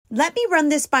"Let me run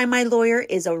this by my lawyer"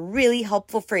 is a really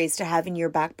helpful phrase to have in your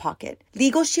back pocket.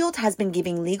 Legal Shield has been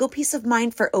giving legal peace of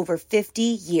mind for over 50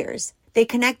 years. They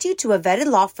connect you to a vetted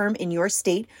law firm in your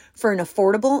state for an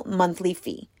affordable monthly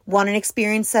fee. Want an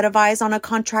experienced set of eyes on a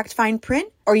contract fine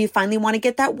print? Or you finally want to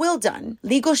get that will done?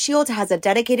 Legal Shield has a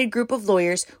dedicated group of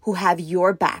lawyers who have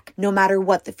your back, no matter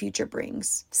what the future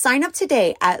brings. Sign up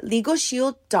today at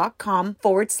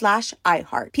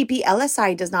LegalShield.com/iHeart.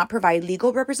 PPLSI does not provide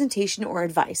legal representation or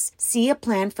advice. See a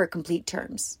plan for complete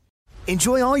terms.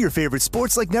 Enjoy all your favorite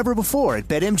sports like never before at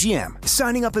BetMGM.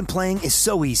 Signing up and playing is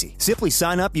so easy. Simply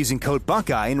sign up using code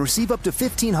Buckeye and receive up to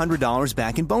 $1,500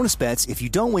 back in bonus bets if you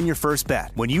don't win your first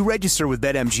bet. When you register with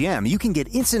BetMGM, you can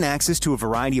get instant access to a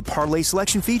variety of parlay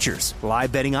selection features,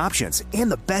 live betting options,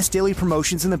 and the best daily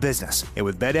promotions in the business. And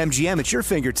with BetMGM at your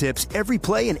fingertips, every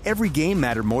play and every game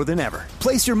matter more than ever.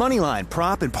 Place your moneyline,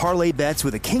 prop, and parlay bets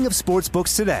with the king of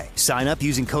sportsbooks today. Sign up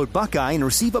using code Buckeye and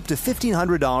receive up to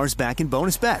 $1,500 back in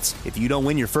bonus bets if you don't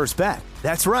win your first bet.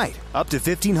 That's right, up to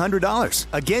 $1,500.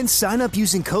 Again, sign up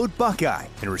using code Buckeye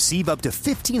and receive up to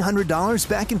 $1,500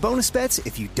 back in bonus bets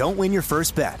if you don't win your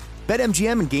first bet.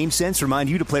 BetMGM and GameSense remind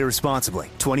you to play responsibly.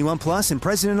 21 plus and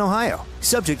present in Ohio.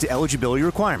 Subject to eligibility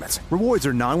requirements. Rewards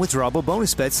are non-withdrawable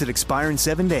bonus bets that expire in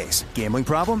 7 days. Gambling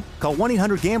problem? Call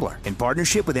 1-800-GAMBLER in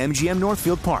partnership with MGM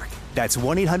Northfield Park. That's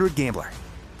 1-800-GAMBLER.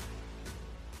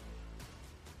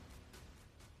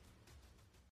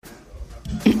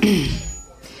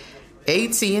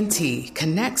 AT&T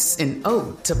connects an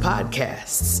ode to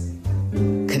podcasts.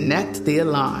 Connect the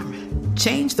alarm.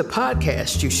 Change the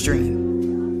podcast you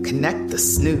stream. Connect the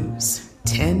snooze.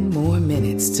 10 more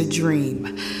minutes to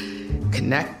dream.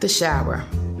 Connect the shower.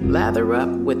 Lather up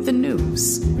with the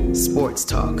news. Sports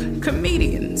talk,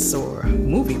 comedians, or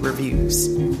movie reviews.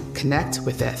 Connect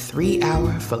with that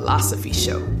 3-hour philosophy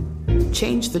show.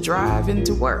 Change the drive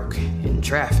into work in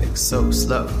traffic so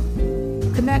slow.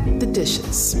 Connect the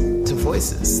dishes to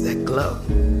voices that glow.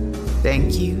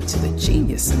 Thank you to the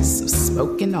geniuses of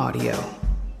spoken audio.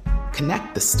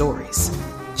 Connect the stories.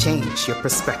 Change your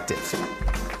perspective.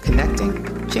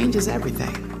 Connecting changes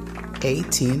everything.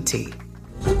 AT&T.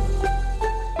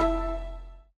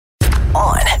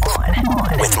 On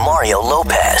with Mario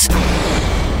Lopez.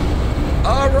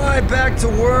 All right, back to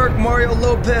work. Mario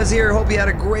Lopez here. Hope you had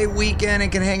a great weekend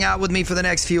and can hang out with me for the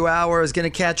next few hours.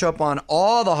 Going to catch up on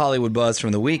all the Hollywood buzz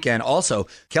from the weekend. Also,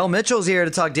 Kel Mitchell's here to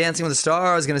talk Dancing with the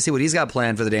Stars. Going to see what he's got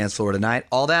planned for the dance floor tonight.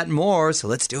 All that and more, so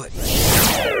let's do it.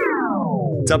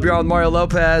 What's up, y'all? With Mario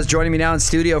Lopez. Joining me now in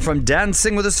studio from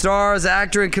Dancing with the Stars,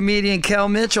 actor and comedian Kel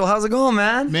Mitchell. How's it going,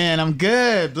 man? Man, I'm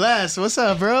good. Bless. What's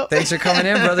up, bro? Thanks for coming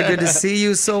in, brother. Good to see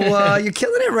you. So you're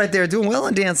killing it right there, doing well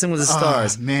on Dancing with the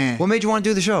Stars. Man. What made you want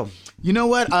to do the show? You know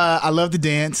what? I love to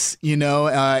dance,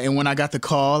 and when I got the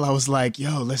call, I was like,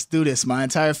 yo, let's do this. My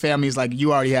entire family is like,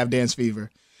 you already have dance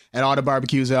fever. At all the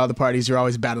barbecues, at all the parties, you're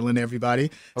always battling everybody.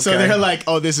 Okay. So they're like,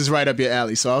 oh, this is right up your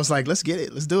alley. So I was like, let's get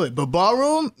it. Let's do it. But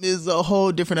ballroom is a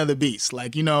whole different other beast.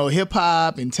 Like,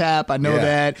 hip-hop and tap, I know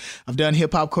that. I've done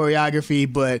hip-hop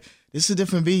choreography, but this is a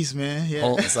different beast, man. Yeah.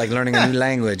 Oh, it's like learning a new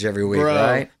language every week, Bro,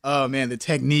 right? Oh, man, the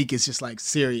technique is just like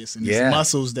serious. And it's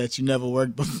muscles that you never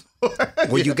worked before.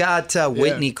 Well, you got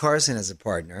Whitney Carson as a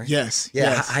partner. Yes.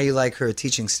 Yeah. Yes. How you like her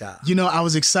teaching style? I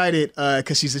was excited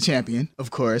because she's a champion, of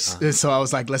course. And so I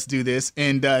was like, let's do this.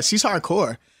 And she's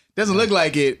hardcore. Doesn't look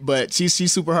like it, but she's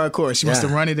super hardcore. She wants to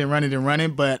run it and run it and run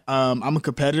it. But I'm a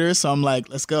competitor, so I'm like,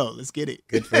 let's go. Let's get it.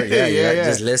 Good for you. Yeah.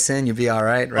 Just listen. You'll be all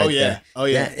right right there. Oh,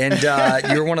 yeah. And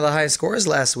you were one of the highest scorers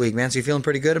last week, man. So you feeling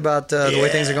pretty good about the way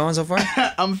things are going so far?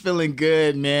 I'm feeling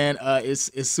good, man.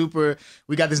 It's super.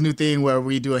 We got this new thing where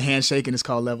we do a handshake, and it's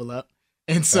called Level Up.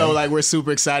 And so, we're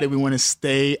super excited. We want to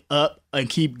stay up and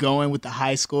keep going with the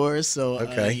high scores. So,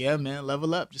 yeah, man,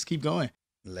 level up. Just keep going.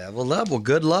 Level up. Well,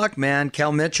 good luck, man.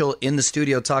 Kel Mitchell in the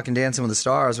studio talking Dancing with the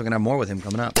Stars. We're going to have more with him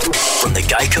coming up. From the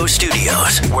Geico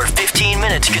Studios, where 15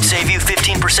 minutes could save you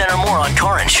 15% or more on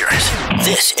car insurance.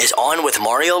 This is On with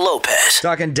Mario Lopez.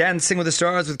 Talking Dancing with the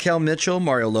Stars with Kel Mitchell.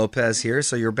 Mario Lopez here.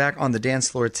 So you're back on the dance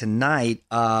floor tonight.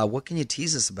 What can you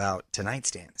tease us about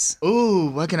tonight's dance? Ooh,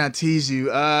 what can I tease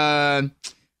you? I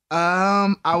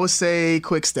would say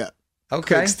Quick Step.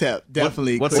 Okay. Quick Step,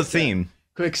 definitely. What's the theme?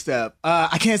 Quick Step.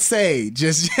 I can't say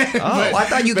just. I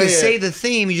thought you could say the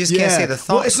theme. You just can't say the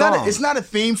song. Well, it's not a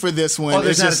theme for this one. Oh,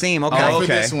 there's not a theme. Okay. For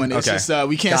this one, it's just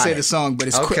we can't say the song, but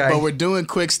it's quick. But we're doing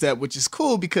Quick Step, which is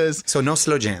cool because no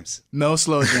slow jams. No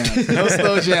slow jams. No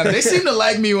slow jams. They seem to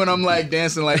like me when I'm like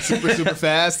dancing like super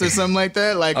fast or something like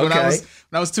that. Like when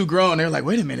I was too grown, they were like,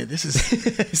 "Wait a minute, this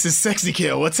is Sexy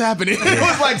Kill. What's happening?"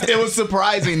 It was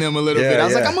surprising them a little bit. I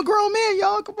was like, "I'm a grown man,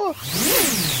 y'all. Come on."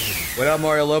 What up,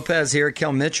 Mario Lopez here.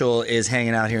 Kel Mitchell is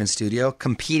hanging out here in studio,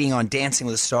 competing on Dancing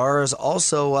with the Stars.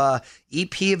 Also,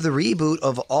 EP of the reboot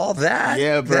of All That.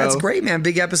 Yeah, bro. That's great, man.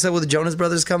 Big episode with the Jonas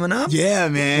Brothers coming up. Yeah,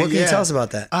 man. What can you tell us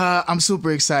about that? I'm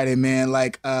super excited, man.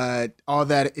 Like, All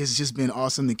That has just been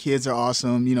awesome. The kids are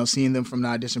awesome. You know, seeing them from the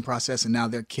audition process, and now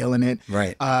they're killing it.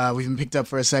 Right. We've been picked up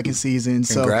for a second season.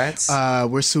 Congrats. So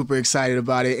we're super excited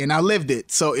about it. And I lived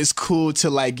it. So it's cool to,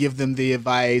 like, give them the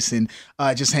advice and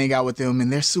just hang out with them.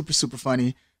 And they're super, super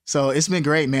funny. So it's been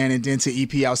great, man. And then to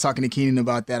EP, I was talking to Keenan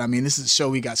about that. I mean, this is a show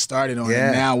we got started on,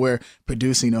 and now we're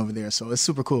producing over there. So it's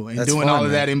super cool. And That's doing fun, all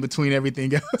of man. that in between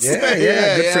everything else.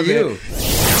 Yeah, good for man. you.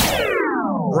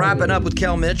 Wrapping up with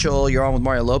Kel Mitchell, you're on with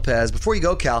Mario Lopez. Before you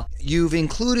go, Kel, you've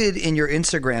included in your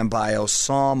Instagram bio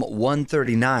Psalm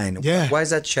 139. Yeah. Why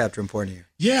is that chapter important to you?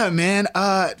 Yeah, man.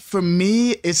 For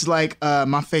me, it's like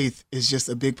my faith is just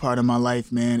a big part of my life,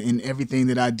 man. In everything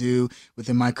that I do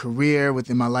within my career,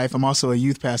 within my life. I'm also a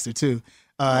youth pastor too.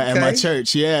 At my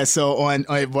church, yeah. So on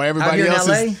while everybody else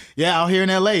is, out here in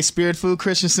LA, Spirit Food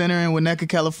Christian Center in Winnetka,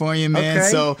 California, man. Okay.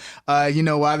 So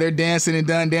while they're dancing and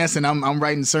done dancing, I'm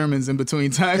writing sermons in between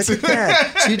times. Look at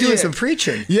that. So you're doing some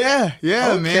preaching. Yeah,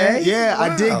 man. Yeah, Wow.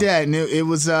 I dig that, and it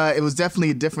was definitely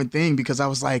a different thing because I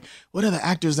was like, what are the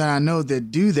actors that I know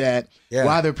that do that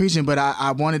while they're preaching? But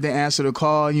I wanted to answer the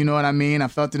call. You know what I mean? I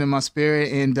felt it in my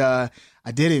spirit, and I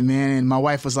did it, man. And my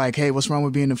wife was like, hey, what's wrong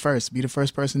with being the first? Be the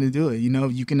first person to do it. You know,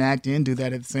 you can act and do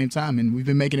that at the same time. And we've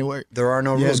been making it work. There are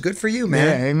no rules. Good for you, man.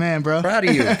 Yeah, amen, bro. Proud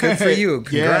of you. Good for you.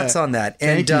 Congrats on that.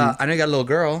 And Thank you. I know you got a little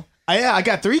girl. Yeah, I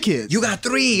got 3 kids. You got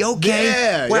 3. Okay.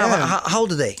 Yeah. Wow. yeah. How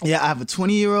old are they? Yeah, I have a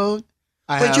 20-year-old.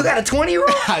 Wait, you got a 20-year-old?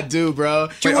 I do, bro.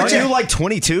 Aren't you like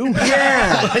 22?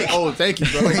 Yeah. Oh, thank you,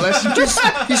 bro. Bless you.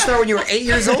 You started when you were 8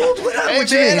 years old?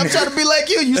 What you man, mean? I'm trying to be like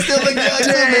you. You still look young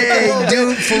too, Dang, man.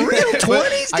 dude, for real,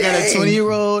 20s? I got a Dang.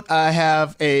 20-year-old. I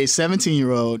have a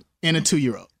 17-year-old and a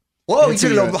 2-year-old. Whoa, you And took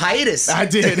a 2-year-old. little hiatus. I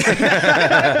did.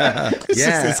 Yeah.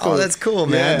 It's cool. Oh, that's cool,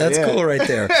 man. Yeah, That's yeah. cool right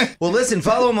there. Well, listen,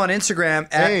 follow him on Instagram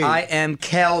at Hey. I am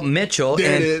Kel Mitchell. Did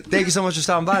And it. thank you so much for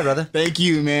stopping by, brother. Thank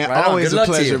you, man. Right on. Always Good a luck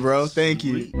to pleasure, you. bro. Thank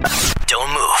you. Don't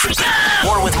move.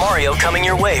 More with Mario coming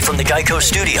your way from the Geico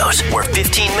Studios, where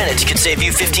 15 minutes could save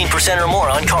you 15% or more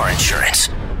on car insurance.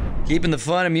 Keeping the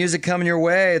fun and music coming your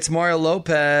way. It's Mario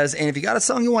Lopez. And if you got a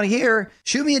song you want to hear,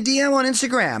 shoot me a DM on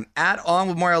Instagram at On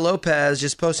With Mario Lopez.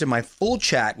 Just posted my full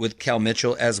chat with Kel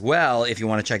Mitchell as well if you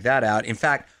want to check that out. In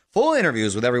fact, full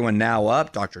interviews with everyone now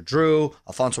up. Dr. Drew,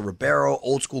 Alfonso Ribeiro,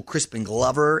 Old School Crispin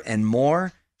Glover, and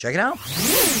more. Check it out.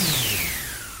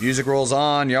 Music rolls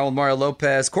on. You're on with Mario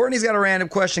Lopez. Courtney's got a random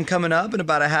question coming up in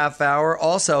about a half hour.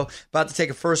 Also, about to take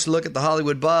a first look at the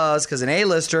Hollywood buzz because an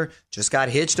A-lister just got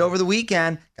hitched over the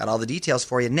weekend. Got all the details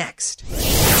for you next.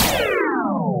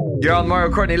 You're on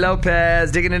Mario Courtney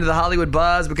Lopez, digging into the Hollywood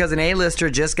buzz because an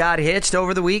A-lister just got hitched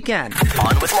over the weekend.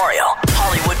 On with Mario,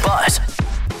 Hollywood Buzz.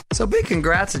 So big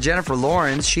congrats to Jennifer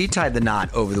Lawrence. She tied the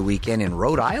knot over the weekend in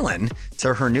Rhode Island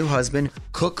to her new husband,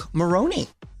 Cook Maroney.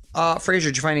 Fraser,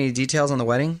 did you find any details on the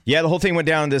wedding? Yeah, the whole thing went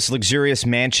down in this luxurious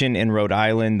mansion in Rhode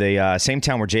Island, the same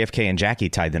town where JFK and Jackie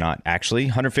tied the knot, actually.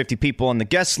 150 people on the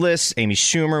guest list. Amy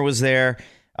Schumer was there.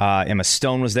 Emma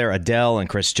Stone was there. Adele and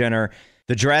Kris Jenner.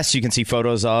 The dress you can see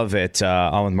photos of at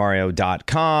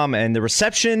onwithmario.com. And the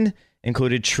reception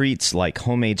included treats like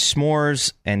homemade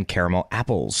s'mores and caramel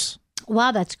apples.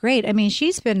 Wow, that's great. I mean,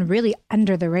 she's been really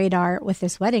under the radar with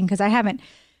this wedding because I haven't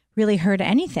really heard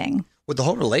anything. With the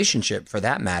whole relationship, for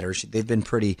that matter, they've been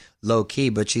pretty low-key,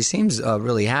 but she seems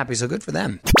really happy, so good for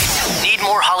them. Need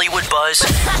more Hollywood buzz?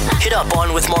 Hit up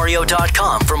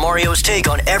onwithmario.com for Mario's take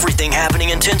on everything happening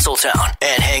in Tinseltown.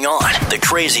 And hang on, the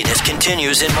craziness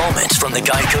continues in moments from the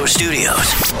Geico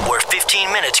Studios, where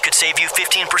 15 minutes could save you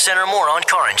 15% or more on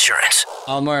car insurance.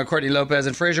 I'm Mario Courtney Lopez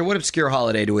and Fraser. What obscure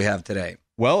holiday do we have today?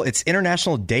 Well, it's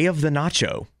International Day of the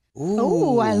Nacho.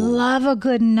 Oh, I love a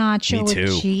good nacho Me too.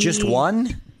 with cheese. Just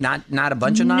one? Not a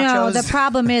bunch of nachos? No, the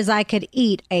problem is I could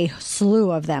eat a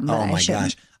slew of them, but Oh I my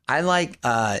shouldn't. gosh. I like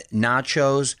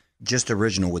nachos just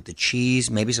original with the cheese,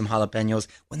 maybe some jalapenos.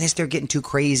 When they start getting too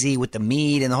crazy with the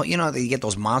meat and the whole, you know, you get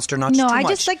those monster nachos. No, too I much.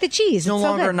 just like the cheese. It's no It's so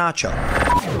longer good. a nacho.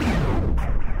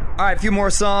 All right, a few more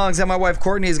songs that my wife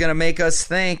Courtney is going to make us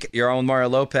think. Your own Mario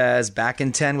Lopez back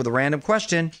in 10 with a random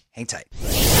question. Hang tight.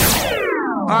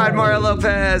 All right, Mario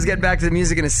Lopez, get back to the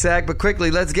music in a sec, but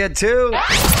quickly, let's get to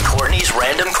Courtney's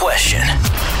random question.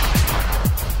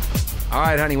 All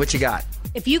right, honey, what you got?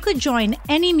 If you could join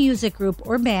any music group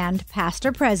or band, past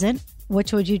or present,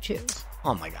 which would you choose?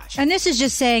 Oh my gosh. And this is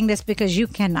just saying this because you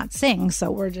cannot sing,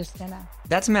 so we're just gonna.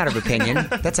 That's a matter of opinion.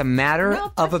 That's a matter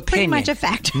Well, of that's opinion. pretty much a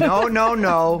fact.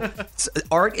 No.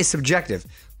 Art is subjective.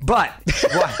 But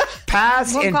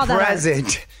past We'll and call that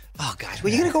present. Oh, gosh.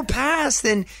 Well, you're going to go past,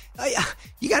 then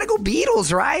you got to go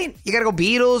Beatles, right? You got to go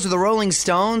Beatles or the Rolling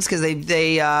Stones because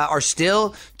they are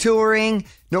still touring.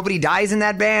 Nobody dies in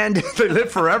that band. They live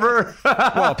forever.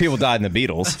 Well, people died in the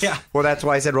Beatles. Yeah. Well, that's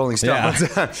why I said Rolling Stones.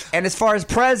 Yeah. And as far as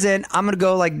present, I'm going to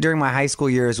go like during my high school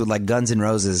years with like Guns N'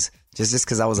 Roses just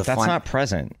because I was a That's fun. not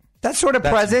present. That's sort of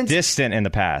That's present. distant in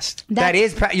the past. You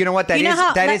know what that You know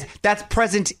is? how- That's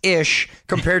present-ish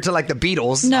compared to like the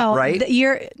Beatles. No, right?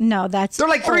 That's They're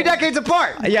like 3 decades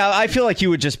apart. Yeah, I feel like you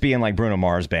would just be in like Bruno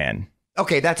Mars band.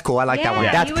 Okay, that's cool. I like that one.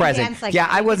 Yeah, That's you would present. dance like yeah,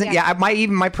 that. I wasn't. Yeah. Yeah,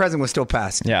 my present was still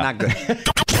past. Yeah. Not good.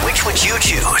 Which would you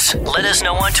choose? Let us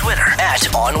know on Twitter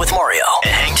 @OnWithMario.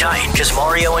 And hang tight, because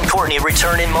Mario and Courtney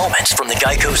return in moments from the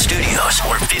Geico Studios,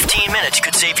 where 15 minutes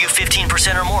could save you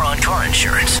 15% or more on car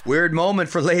insurance. Weird moment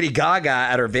for Lady Gaga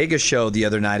at her Vegas show the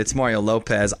other night. It's Mario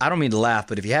Lopez. I don't mean to laugh,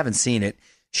 but if you haven't seen it,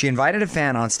 she invited a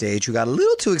fan on stage who got a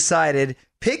little too excited,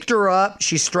 picked her up,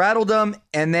 she straddled them,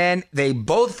 and then they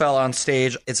both fell on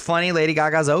stage. It's funny. Lady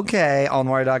Gaga's okay on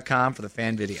Mario.com for the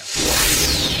fan video.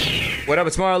 What up?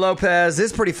 It's Mario Lopez. This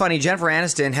is pretty funny. Jennifer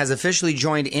Aniston has officially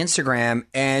joined Instagram,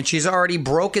 and she's already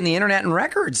broken the internet and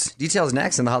records. Details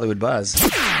next in the Hollywood Buzz.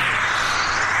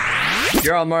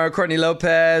 You're on Mario Courtney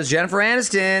Lopez. Jennifer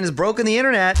Aniston has broken the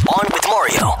internet. On with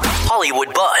Mario,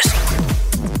 Hollywood Buzz.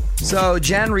 So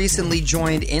Jen recently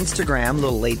joined Instagram, a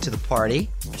little late to the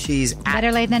party. She's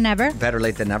Better late than never. Better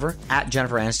late than never. At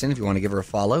Jennifer Aniston, if you want to give her a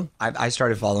follow. I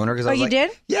started following her because I was you like,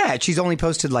 did? Yeah, she's only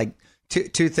posted like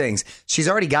two things. She's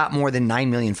already got more than 9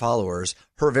 million followers.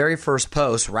 Her very first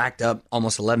post racked up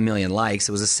almost 11 million likes.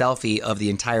 It was a selfie of the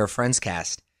entire Friends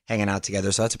cast hanging out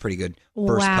together. So that's a pretty good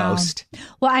first post.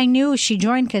 Well, I knew she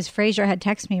joined because Fraser had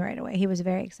texted me right away. He was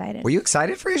very excited. Were you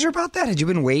excited, Fraser, about that? Had you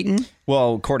been waiting?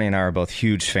 Well, Courtney and I are both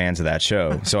huge fans of that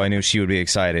show, so I knew she would be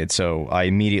excited. So I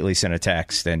immediately sent a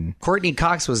text. And Courtney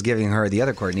Cox was giving her, the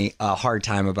other Courtney, a hard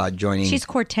time about joining. She's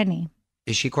Courtney.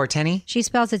 Is she Courtney? She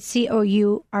spells it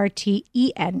Courteney.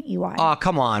 Oh,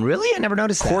 come on. Really? I never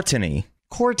noticed that. Courtney.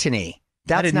 Courtney.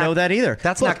 I didn't know that either.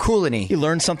 That's Look, not cool-any. You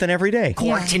learn something every day.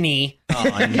 Courtney. Oh,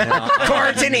 no.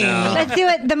 Courtney. Let's do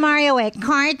it the Mario way.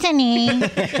 Courtney.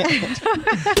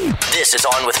 This is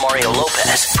On with Mario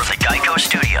Lopez from the Geico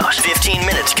Studios. 15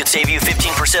 minutes could save you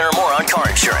 15% or more on car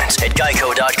insurance at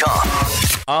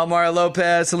Geico.com. I'm Mario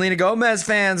Lopez. Selena Gomez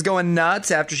fans going nuts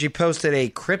after she posted a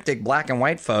cryptic black and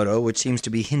white photo, which seems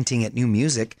to be hinting at new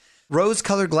music.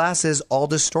 Rose-colored glasses, all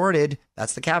distorted.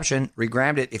 That's the caption.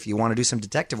 Regrabbed it if you want to do some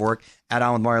detective work at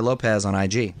On with Mario Lopez on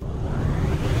IG.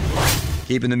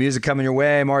 Keeping the music coming your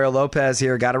way. Mario Lopez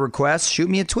here. Got a request? Shoot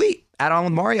me a tweet at On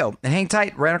with Mario. And hang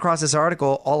tight. Ran across this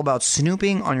article all about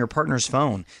snooping on your partner's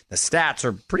phone. The stats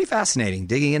are pretty fascinating.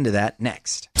 Digging into that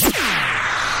next.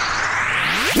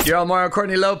 You're on Mario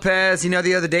Courtney Lopez. You know,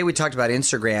 the other day we talked about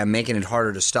Instagram making it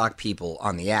harder to stalk people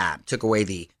on the app. Took away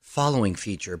the following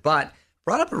feature, but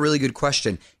brought up a really good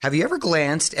question. Have you ever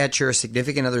glanced at your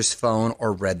significant other's phone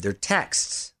or read their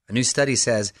texts? A new study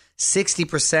says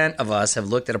 60% of us have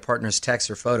looked at a partner's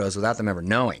texts or photos without them ever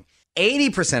knowing.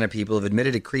 80% of people have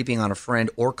admitted to creeping on a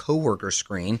friend or coworker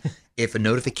screen if a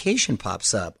notification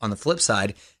pops up. On the flip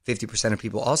side, 50% of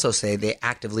people also say they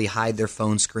actively hide their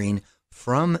phone screen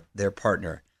from their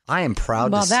partner. I am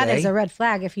proud to say... Well, that is a red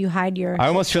flag if you hide your... I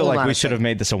almost feel like we should have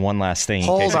made this a one last thing.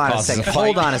 Hold on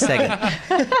a second.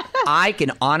 I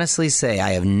can honestly say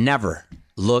I have never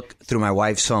looked through my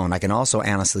wife's phone. I can also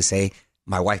honestly say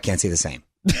my wife can't see the same.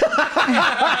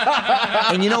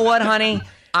 And you know what, honey?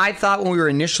 I thought when we were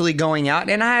initially going out,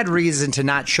 and I had reason to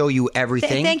not show you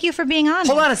everything. Thank you for being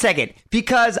honest. Hold on a second,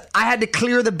 because I had to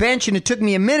clear the bench, and it took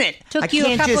me a minute. Took you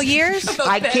a couple years?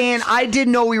 I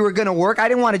didn't know we were going to work. I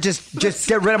didn't want to just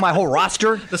get rid of my whole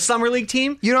roster. The Summer League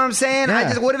team? You know what I'm saying?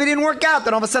 Yeah. What if it didn't work out?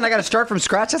 Then all of a sudden I got to start from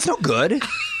scratch? That's no good.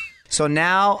 So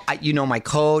now, you know my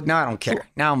code. Now I don't care.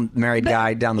 Now I'm a married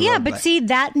guy down the road. Yeah, but see,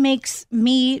 that makes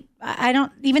me... I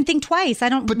don't even think twice. I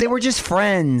don't... But they were just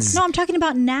friends. No, I'm talking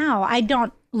about now. I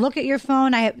don't look at your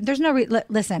phone. There's no...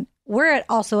 Listen, we're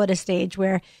also at a stage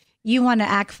where you want to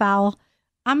act foul.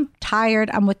 I'm tired.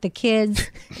 I'm with the kids.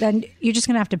 Then you're just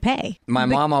going to have to pay. My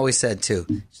mom always said, too,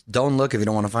 don't look if you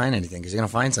don't want to find anything, because you're going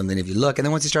to find something if you look. And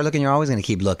then once you start looking, you're always going to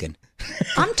keep looking.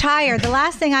 I'm tired. The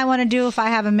last thing I want to do if I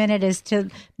have a minute is to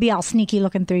be all sneaky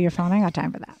looking through your phone. I ain't got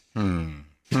time for that.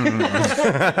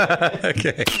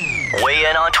 Okay. Weigh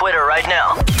in on Twitter right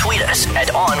now. Tweet us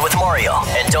at On With Mario.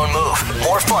 And don't move.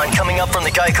 More fun coming up from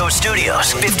the Geico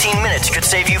Studios. 15 minutes could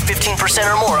save you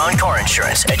 15% or more on car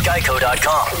insurance at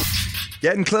Geico.com.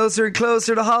 Getting closer and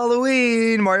closer to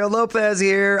Halloween. Mario Lopez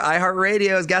here.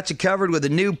 iHeartRadio's got you covered with a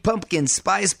new pumpkin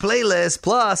spice playlist.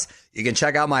 Plus, you can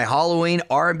check out my Halloween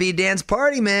R&B dance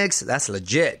party mix. That's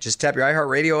legit. Just tap your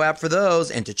iHeartRadio app for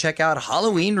those and to check out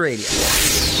Halloween Radio.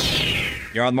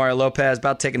 You're on Mario Lopez.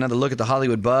 About to take another look at the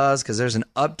Hollywood buzz because there's an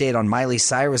update on Miley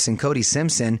Cyrus and Cody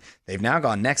Simpson. They've now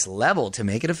gone next level to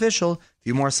make it official. A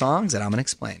few more songs that I'm going to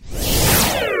explain.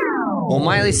 Well,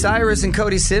 Miley Cyrus and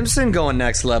Cody Simpson going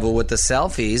next level with the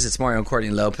selfies. It's Mario and Courtney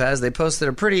Lopez. They posted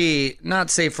a pretty not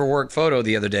safe for work photo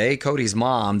the other day. Cody's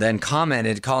mom then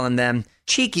commented calling them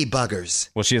cheeky buggers.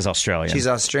 Well, she is Australian. She's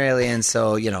Australian,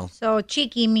 so, you know. So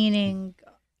cheeky meaning...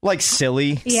 Like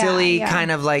silly. Silly,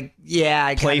 kind of like,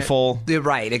 playful.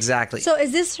 Right, exactly. So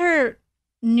is this her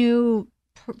new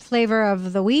flavor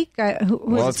of the week?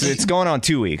 Well, it's going on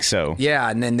 2 weeks, so. Yeah,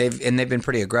 and then they've been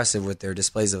pretty aggressive with their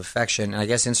displays of affection. And I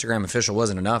guess Instagram official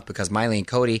wasn't enough because Miley and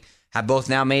Cody have both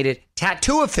now made it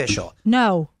tattoo official.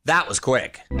 No. That was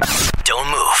quick. Don't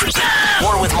move.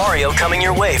 More with Mario coming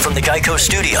your way from the Geico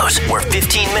Studios, where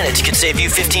 15 minutes could save you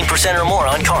 15% or more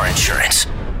on car insurance.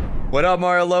 What up,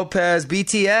 Mario Lopez?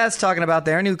 BTS talking about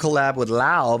their new collab with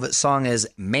Lauv. The song is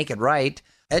Make It Right.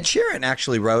 Ed Sheeran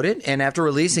actually wrote it, and after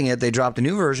releasing it, they dropped a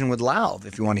new version with Lauv.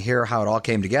 If you want to hear how it all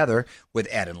came together with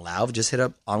Ed and Lauv, just hit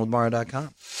up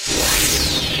onwithmario.com.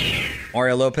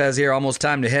 Mario Lopez here. Almost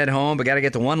time to head home, but got to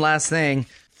get to one last thing.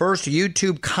 First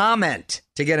YouTube comment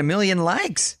to get 1 million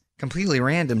likes. Completely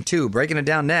random, too. Breaking it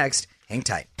down next. Hang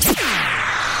tight.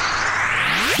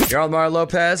 You're on Mario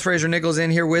Lopez. Fraser Nichols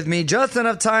in here with me. Just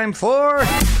enough time for...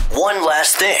 One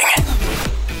last thing.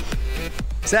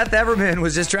 Seth Everman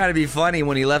was just trying to be funny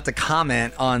when he left a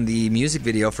comment on the music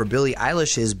video for Billie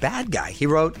Eilish's Bad Guy. He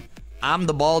wrote, "I'm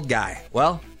the bald guy."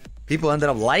 Well, people ended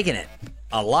up liking it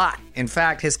a lot. In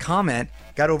fact, his comment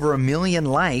got over 1 million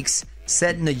likes,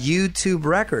 setting a YouTube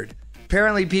record.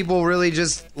 Apparently, people really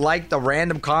just liked the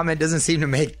random comment. Doesn't seem to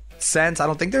make sense. I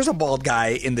don't think there's a bald guy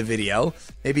in the video.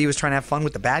 Maybe he was trying to have fun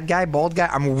with the bad guy, bald guy.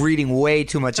 I'm reading way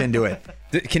too much into it.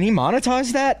 Can he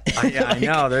monetize that? I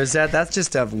know. There's that. That's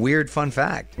just a weird fun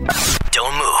fact.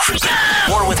 Don't move.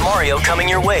 More with Mario coming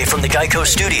your way from the Geico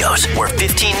Studios, where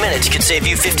 15 minutes could save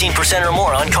you 15% or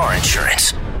more on car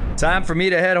insurance. Time for me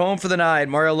to head home for the night.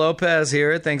 Mario Lopez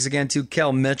here. Thanks again to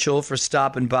Kel Mitchell for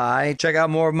stopping by. Check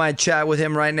out more of my chat with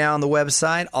him right now on the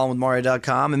website,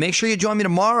 onwithmario.com. And make sure you join me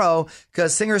tomorrow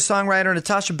because singer-songwriter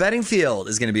Natasha Bedingfield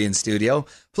is going to be in studio.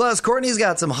 Plus, Courtney's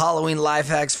got some Halloween life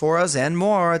hacks for us and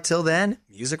more. Till then,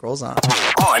 music rolls on.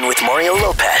 On with Mario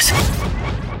Lopez.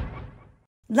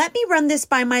 Let me run this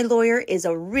by my lawyer is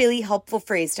a really helpful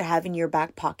phrase to have in your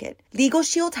back pocket. Legal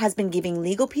Shield has been giving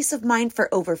legal peace of mind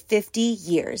for over 50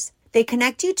 years. They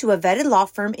connect you to a vetted law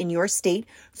firm in your state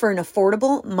for an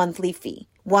affordable monthly fee.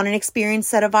 Want an experienced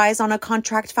set of eyes on a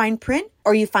contract fine print?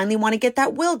 Or you finally want to get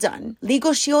that will done?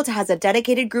 Legal Shield has a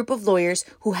dedicated group of lawyers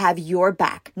who have your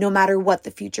back, no matter what the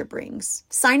future brings.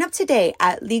 Sign up today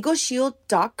at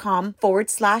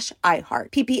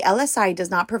LegalShield.com/iHeart. PPLSI does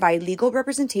not provide legal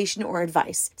representation or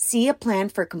advice. See a plan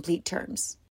for complete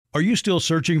terms. Are you still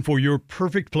searching for your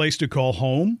perfect place to call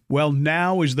home? Well,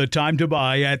 now is the time to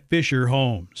buy at Fisher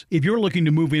Homes. If you're looking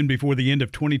to move in before the end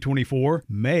of 2024,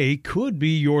 May could be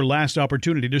your last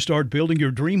opportunity to start building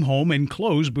your dream home and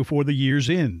close before the year's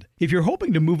end. If you're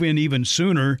hoping to move in even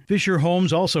sooner, Fisher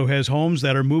Homes also has homes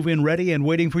that are move-in ready and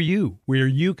waiting for you, where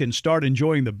you can start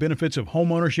enjoying the benefits of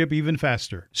homeownership even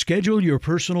faster. Schedule your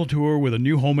personal tour with a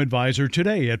new home advisor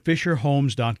today at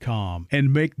FisherHomes.com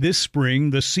and make this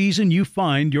spring the season you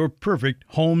find your perfect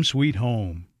home sweet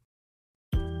home.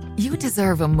 You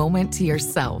deserve a moment to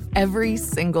yourself every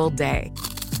single day.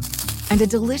 And a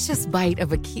delicious bite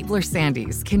of a Keebler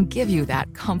Sandies can give you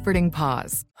that comforting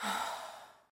pause.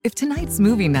 If tonight's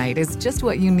movie night is just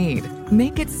what you need,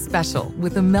 make it special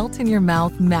with the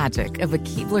melt-in-your-mouth magic of a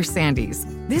Keebler Sandies.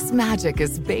 This magic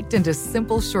is baked into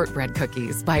simple shortbread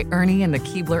cookies by Ernie and the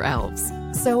Keebler Elves.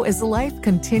 So as life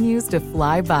continues to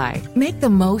fly by, make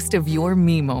the most of your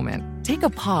me moment. Take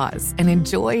a pause and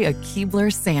enjoy a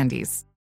Keebler Sandies.